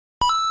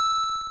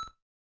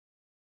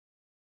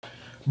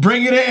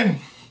Bring it in.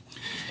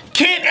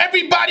 Can't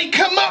everybody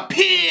come up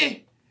here?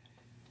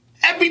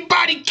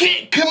 Everybody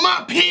can't come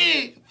up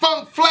here.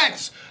 Funk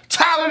Flex,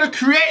 Tyler the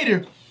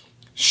Creator.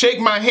 Shake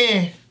my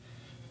hand.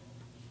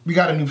 We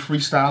got a new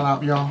freestyle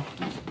out, y'all.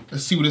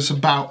 Let's see what it's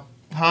about,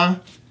 huh?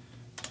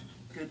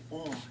 Good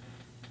on.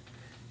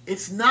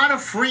 It's not a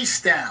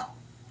freestyle.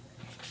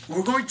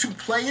 We're going to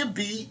play a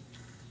beat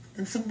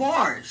and some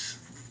bars.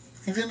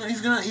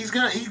 He's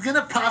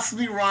gonna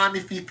possibly rhyme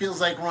if he feels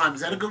like rhyme.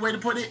 Is that a good way to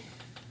put it?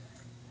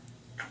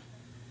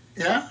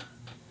 Yeah?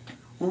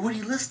 Well, what are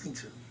you listening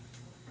to?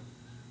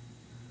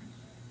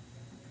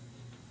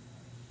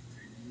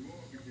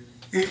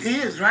 It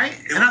is, right?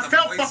 And I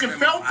fucking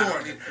fell for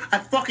it. I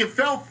fucking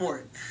fell for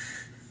it.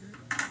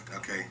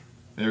 Okay.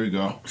 There we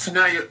go. So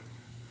now you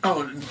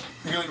don't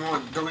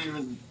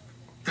even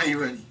are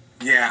you ready?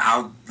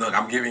 Yeah, look,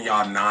 I'm giving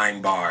y'all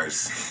 9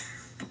 bars.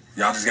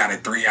 Y'all just got a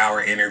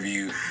 3-hour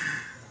interview.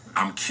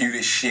 I'm cute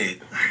as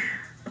shit.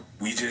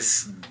 We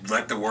just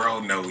let the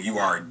world know you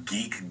are a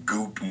geek,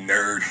 goop,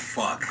 nerd,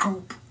 fuck.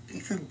 Goop.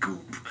 He's a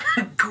goop.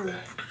 Goop.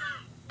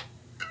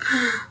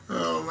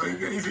 Oh my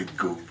god, he's a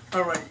goop.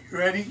 Alright,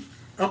 ready?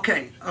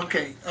 Okay.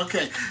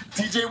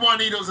 DJ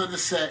Juanito's on the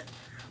set.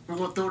 We're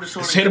gonna throw this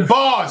on. Let's hit the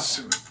bars.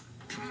 Ooh.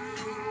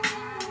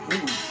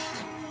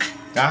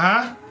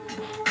 Uh-huh.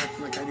 I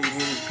feel like I didn't hear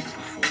these people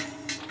before.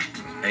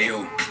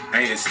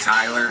 Hey, it's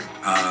Tyler,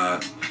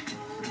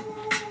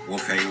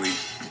 Wolf Haley,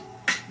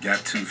 Gap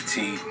Tooth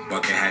T,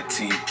 Bucket Hat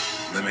T,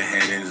 Lemon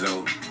Head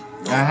Enzo,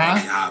 Lil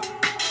Baby Hop,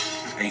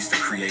 Ace the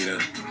Creator,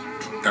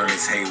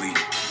 Thurnis Haley,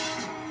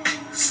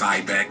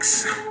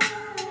 Cybex,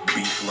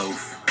 Beef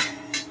Loaf,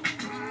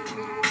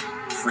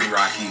 Free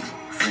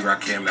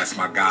Rakim, that's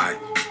my guy.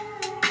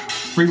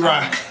 Free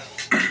Rock.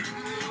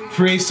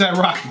 Free ASAP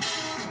Rocky.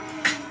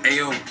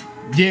 Ayo.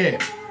 Yeah.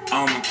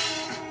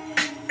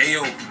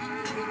 Ayo.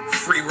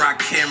 Free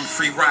Rakim.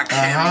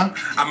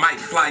 I might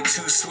fly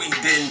to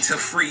Sweden to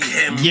free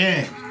him.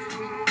 Yeah.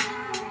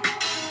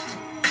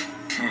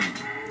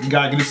 You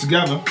gotta get it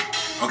together.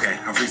 Okay,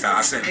 I'm freestyle.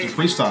 I said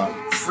freestyle.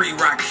 Free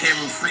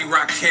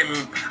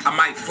Rakim. I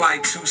might fly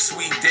to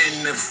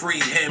Sweden to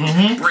free him.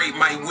 Braid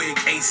my wig,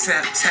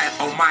 ASAP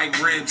tap on my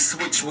ribs,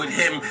 switch with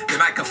him.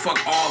 Then I can fuck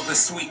all the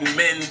sweet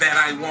men that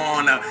I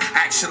wanna.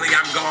 Actually,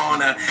 I'm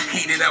gonna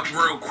heat it up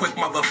real quick,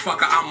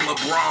 motherfucker. I'm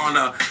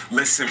LeBron.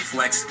 Listen,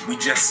 Flex, we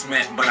just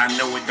met, but I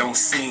know it don't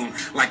seem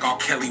like R.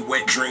 Kelly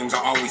wet dreams. I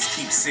always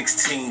keep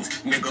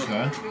 16s, nigga.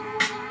 Okay.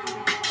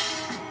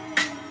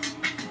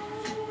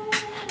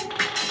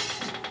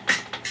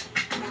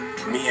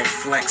 Me and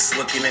Flex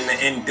looking in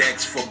the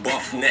index for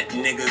buff net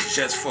niggas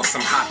just for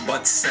some hot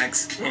butt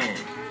sex.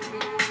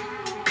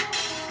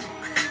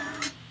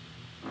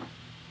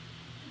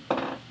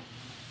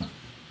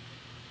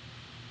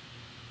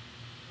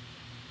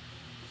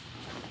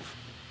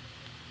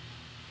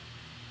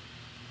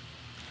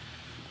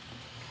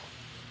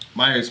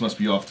 My ears must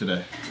be off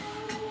today.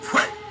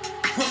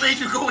 What made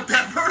you go with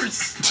that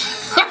verse?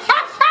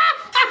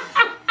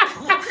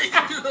 What made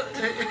you go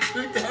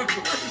with that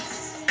verse?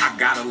 I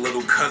got a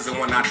little cousin,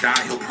 when I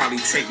die, he'll probably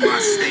take my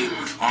state.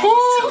 Always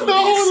tell him be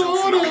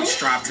yourself and always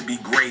strive to be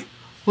great.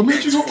 What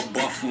made you go for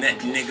buff net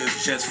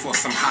niggas just for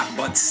some hot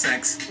butt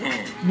sex?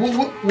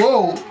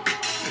 Whoa.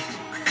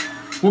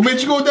 What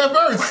made you go with that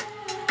verse?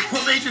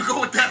 What made you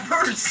go with that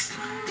verse?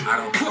 I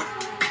don't know.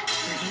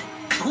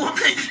 What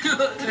made you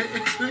go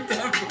with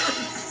that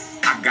verse?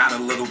 I got a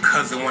little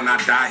cousin, when I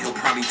die, he'll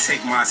probably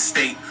take my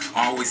estate.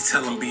 Always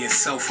tell him be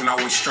yourself and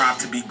always strive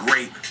to be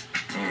great.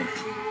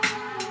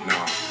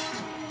 No.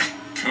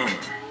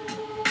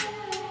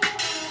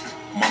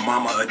 My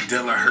mama a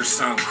dealer, her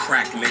son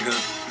crack, nigga.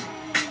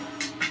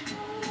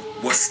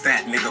 What's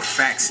that, nigga?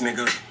 Facts,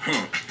 nigga.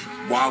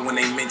 Why when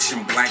they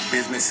mention black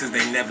businesses,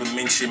 they never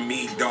mention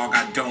me, dog?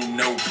 I don't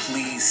know,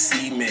 please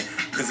see me.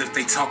 Cause if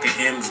they talking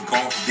M's,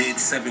 golf did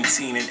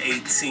 17 and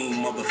 18,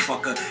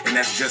 motherfucker. And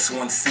that's just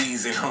one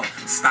season,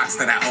 Stocks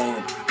that I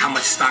own. How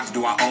much stocks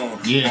do I own?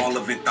 Yeah. All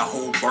of it, the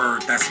whole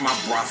bird. That's my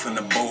broth in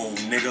the bowl,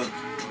 nigga.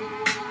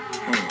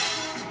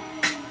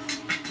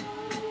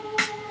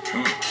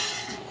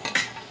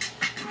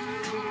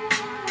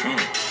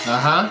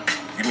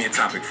 Give me a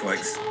topic,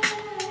 Flex.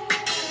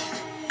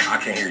 I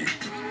can't hear you.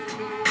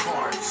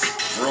 Cars.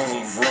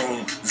 Vroom,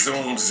 vroom,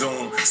 zoom,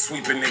 zoom.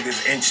 Sweeping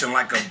niggas inching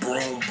like a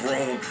broom,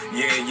 broom.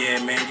 Yeah,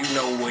 man, you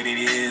know what it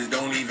is.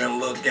 Don't even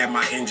look at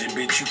my engine,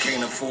 bitch. You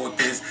can't afford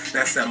this.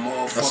 That's that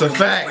motherfucking That's a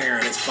fact.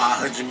 McLaren. It's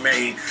 500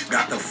 made.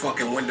 Got the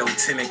fucking window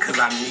tinted cause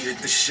I needed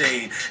the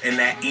shade. And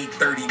that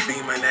E30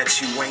 Beamer that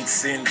you ain't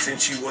seen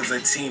since you was a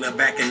teener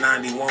back in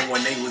 91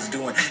 when they was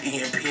doing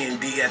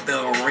EMP&D at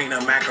the arena.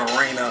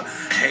 Macarena,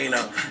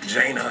 Hana,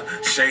 Jana,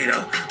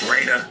 Shada,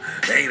 Raider,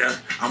 Ada.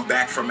 I'm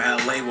back from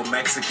LA with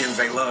Mexicans.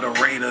 They love to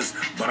Raiders,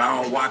 but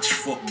I don't watch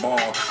football.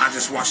 I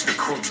just watch the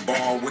crooks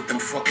ball with them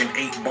fucking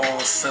 8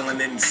 balls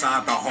selling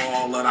inside the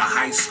hall of the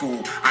high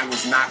school. I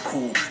was not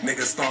cool.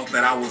 Niggas thought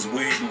that I was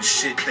weird and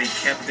shit. They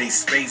kept their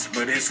space,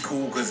 but it's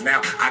cool, cause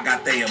now I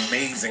got they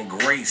amazing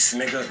grace,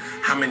 nigga.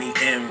 How many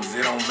M's?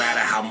 It don't matter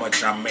how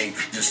much I make.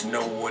 Just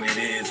know what it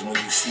is when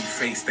you see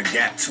face the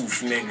gap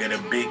tooth nigga,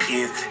 the big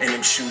ears, and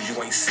them shoes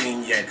you ain't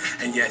seen yet.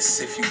 And yes,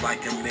 if you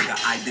like him, nigga,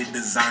 I did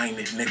design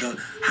it, nigga.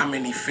 How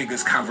many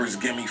figures Converse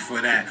give me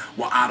for that?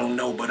 Well, I don't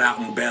know, but out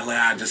in Bel Air,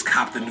 I just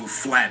copped a new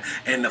flat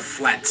and the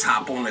flat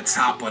top on the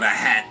top of the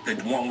hat, the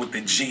one with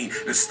the G.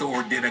 The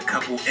store did a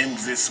couple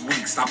M's this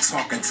week. Stop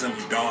talking to me,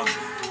 dog.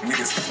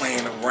 Niggas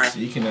playing around. So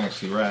you can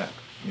actually rap.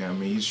 You know what I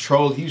mean?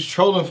 He's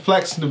trolling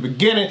Flex in the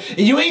beginning, and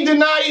you ain't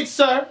deny it,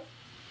 sir.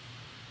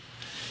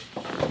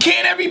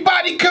 Can't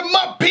everybody come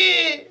up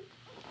here?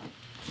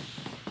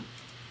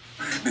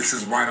 This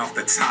is right off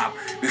the top.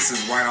 This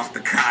is right off the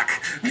cock.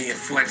 Me and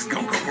Flex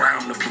gonna go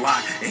round the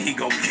block, and he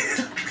gonna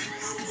get.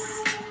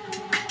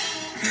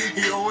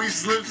 He always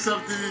slips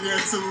something in there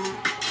too.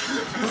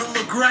 A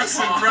little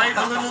aggressive, right?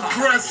 A little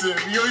aggressive.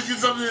 You always get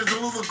something that's a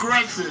little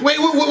aggressive. Wait,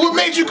 what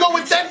made you go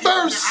with that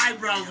verse? The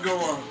eyebrows go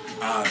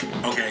up.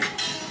 Okay.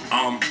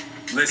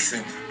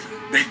 Listen.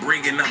 They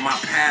bringing up my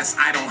past,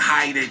 I don't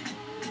hide it.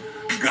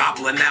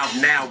 Gobbling out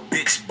now,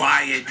 bitch,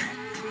 buy it.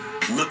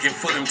 Looking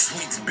for them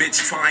tweets, bitch,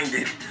 find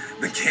it.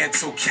 The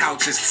cancel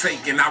couch is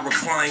fake and I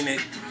recline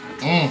it.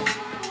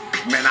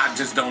 Man, I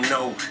just don't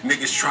know.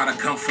 Niggas try to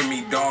come for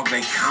me, dog.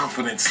 They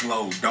confidence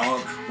low, dog.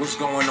 What's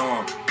going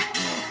on?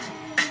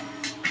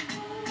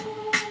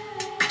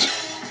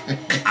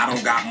 I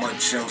don't got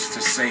much else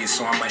to say,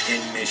 so I'ma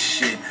end this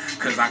shit.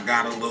 Cause I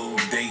got a little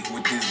date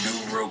with this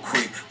dude real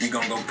quick. We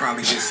gonna go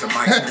probably get some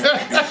ice cream.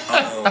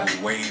 Oh,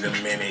 wait a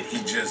minute.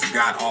 He just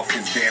got off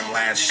his damn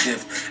last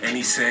shift. And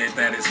he said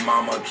that his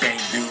mama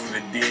can't do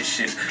the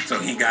dishes. So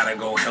he gotta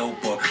go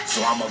help her.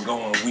 So I'ma go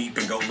and weep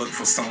and go look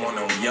for someone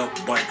on Yelp.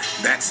 But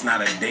that's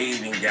not a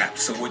dating gap.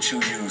 So what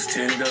you use?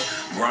 Tinder?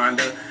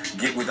 Grindr?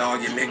 Get with all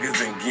your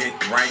niggas and get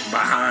right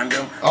behind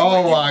them.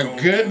 Oh my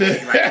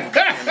goodness.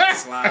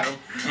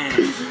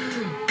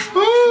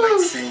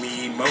 Flexing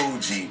me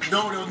emoji.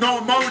 No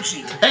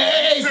emoji.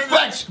 Hey,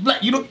 Flex.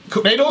 You know,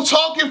 they don't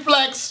talk in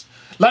Flex.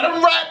 Let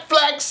him rap,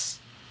 Flex.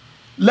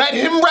 Let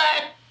him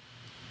rap.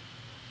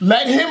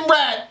 Let him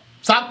rap.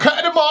 Stop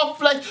cutting him off,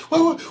 Flex.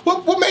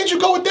 What made you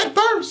go with that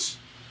verse?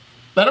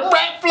 Let him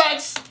rap,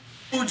 Flex.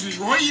 Emoji,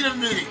 wait a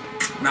minute.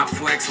 Now,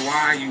 Flex,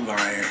 why are you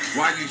lying?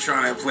 Why you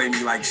trying to play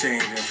me like Shane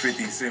and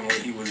 50 Cent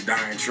when he was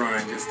dying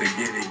trying just to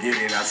get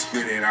it? I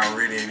spit it, I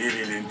read it, did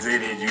it, and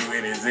did it. You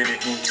in it, zit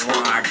it,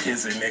 I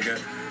kiss it, nigga.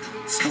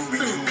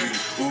 Scooby-Dooby,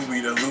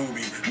 Ooby the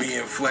Looby. Me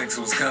and Flex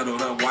was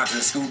cuddled up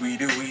watching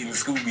Scooby-Doo, eating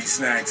Scooby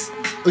snacks.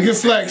 Look at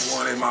Flex. He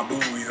wanted my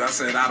boobies. I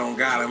said, I don't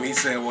got him. He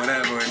said,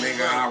 whatever.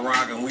 Nigga, I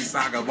rock him. We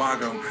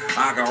sock-a-bock him.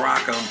 I can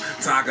rock him.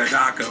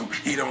 Taka-dock him.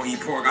 He don't eat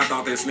pork. I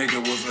thought this nigga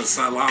was a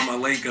salam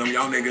alaikum.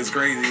 Y'all niggas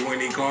crazy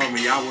when he called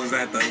me. I was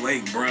at the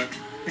lake, bruh.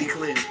 Be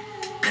clear.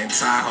 In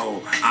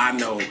Tahoe, I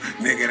know,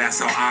 nigga,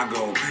 that's how I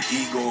go.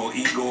 Ego,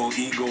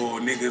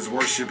 niggas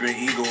worshiping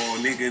ego.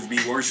 Niggas be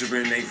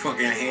worshiping, they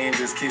fucking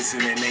hands is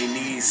kissing and they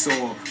knees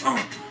sore.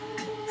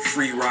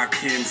 Free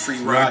Rakim, free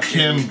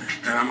Rakim.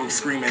 And I'm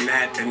screaming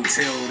that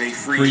until they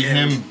free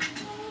him.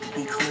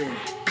 Be clear.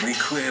 Be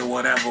clear,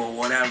 whatever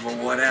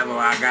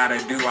I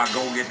gotta do, I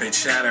go get the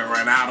cheddar.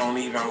 And I don't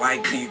even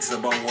like pizza,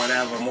 but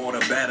whatever, more the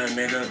better,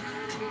 nigga.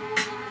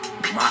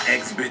 My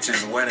ex-bitch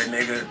is wetter,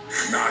 nigga.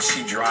 Nah,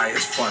 she dry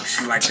as fuck.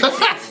 She like the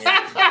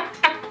canyon.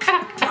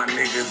 My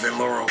niggas in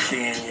Laurel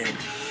Canyon.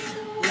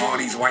 All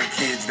these white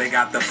kids, they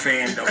got the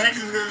fandom.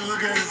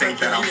 Think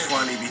that I'm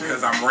funny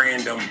because I'm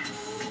random.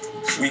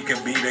 We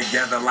could be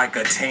together like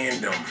a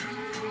tandem.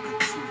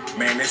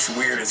 Man, this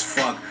weird as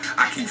fuck.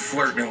 I keep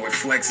flirting with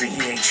Flex and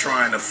he ain't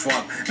trying to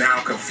fuck. Now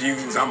I'm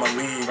confused, I'ma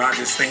leave. I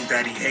just think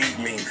that he hate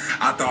me.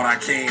 I thought I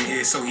came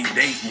here so he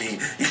date me.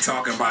 He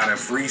talking about a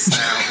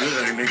freestyle.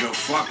 Good nigga,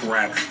 fuck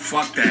rap.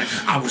 Fuck that.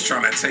 I was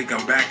trying to take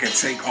him back and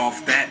take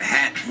off that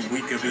hat.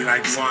 We could be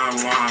like wah,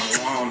 wah,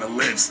 wah on the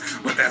lips.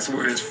 But that's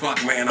weird as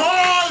fuck, man.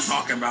 I'm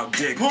talking about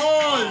dick.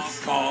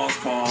 Pause.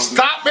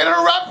 Stop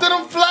interrupting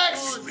him,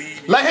 Flex.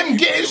 Let him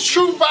get his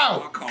truth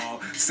out.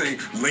 Say,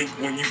 link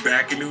when you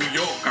back in New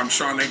York. I'm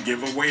trying to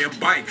give away a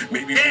bite.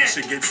 Maybe we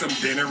should get some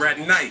dinner at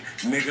night,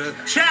 nigga.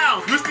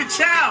 Chows, Mr.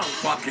 Chows.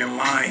 Fucking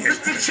lying.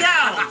 Mr.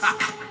 Chows.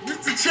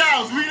 Mr.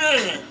 Chows, we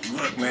there.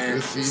 Look,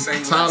 man.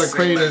 Tyler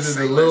Creators is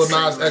a Lil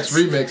Nas X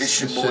remix. It's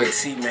your boy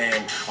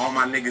T-Man. All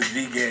my niggas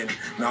vegan.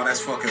 No,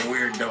 that's fucking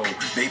weird, though.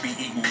 They be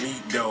eating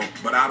meat, though.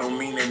 But I don't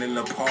mean it in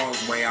the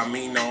pause way. I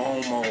mean the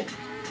homo.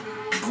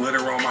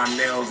 Glitter on my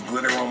nails,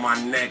 glitter on my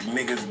neck.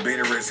 Niggas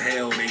bitter as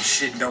hell, they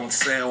shit don't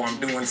sell. I'm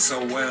doing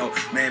so well,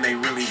 man, they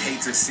really hate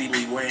to see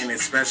me win.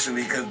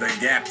 Especially cause the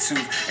gap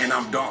tooth and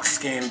I'm dark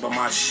skinned. But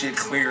my shit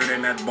clearer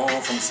than that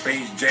ball from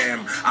Space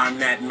Jam. I'm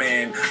that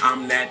man,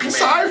 I'm that man.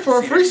 Sorry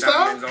for a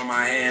freestyle. On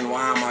my hand,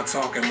 why am I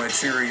talking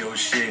material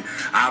shit?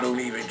 I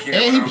don't even care.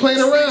 And he playing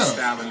around.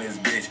 Freestyling this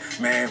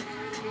bitch, man.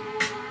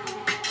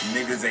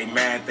 Niggas ain't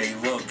mad, they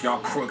look. Y'all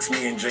crooks,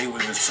 me and Jay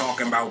was just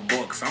talking about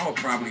books. I'ma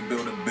probably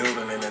build a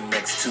building in the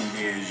next 2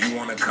 years. You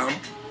wanna come?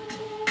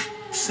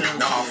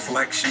 Nah,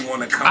 Flex, you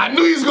wanna come? I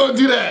knew he was gonna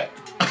do that.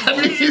 I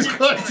knew he was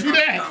gonna do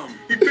that.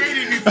 He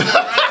baited me for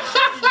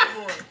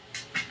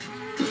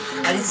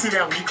I didn't see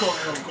that when he called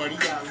me off guard. You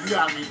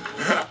got me.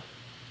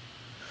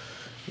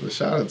 Well,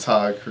 shout out to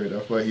Todd Crit. I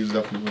feel like he's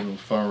definitely one of them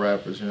fun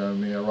rappers, you know what I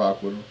mean? I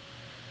rock with him.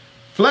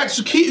 Flex,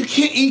 you can't,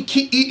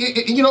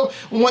 you know,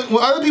 when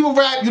other people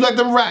rap, you let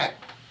them rap.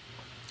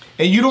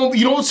 And you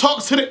don't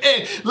talk to the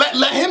end.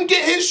 Let him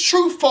get his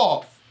truth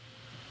off.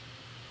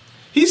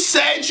 He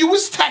said you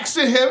was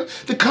texting him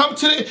to come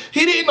to the,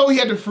 he didn't know he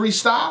had to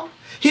freestyle.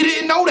 He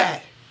didn't know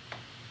that.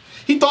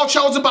 He thought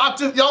y'all was about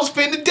to, y'all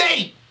spend the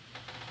day.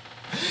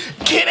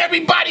 Can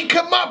everybody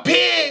come up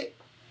here?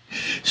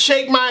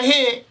 Shake my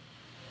hand.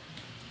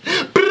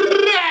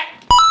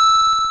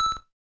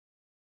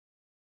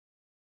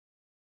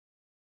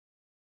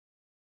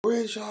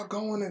 Where's y'all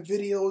going? The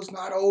video's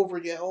not over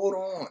yet. Hold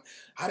on.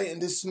 I didn't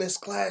dismiss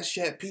class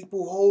yet.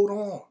 People, hold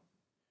on.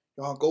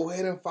 Y'all go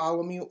ahead and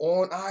follow me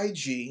on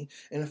IG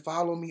and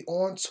follow me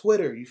on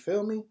Twitter. You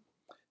feel me?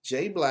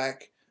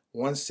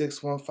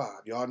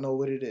 JBlack1615. Y'all know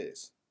what it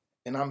is.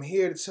 And I'm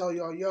here to tell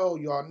y'all, yo,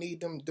 y'all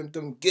need them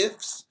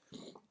GIFs.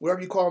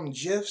 Whatever you call them,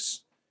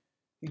 GIFs.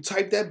 You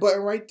type that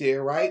button right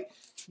there, right?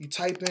 You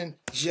type in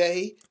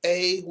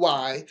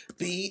JAYBLAC,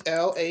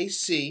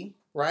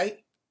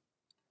 right?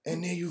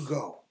 And there you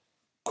go.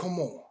 Come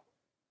on.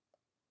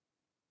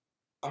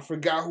 I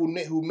forgot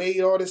who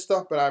made all this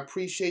stuff, but I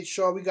appreciate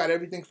y'all. We got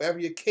everything for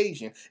every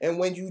occasion. And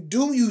when you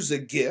do use a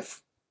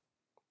GIF,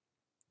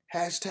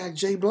 hashtag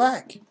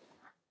JBlack.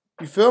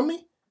 You feel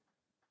me?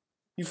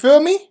 You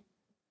feel me?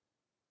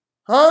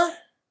 Huh?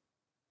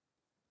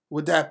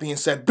 With that being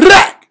said,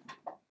 blah!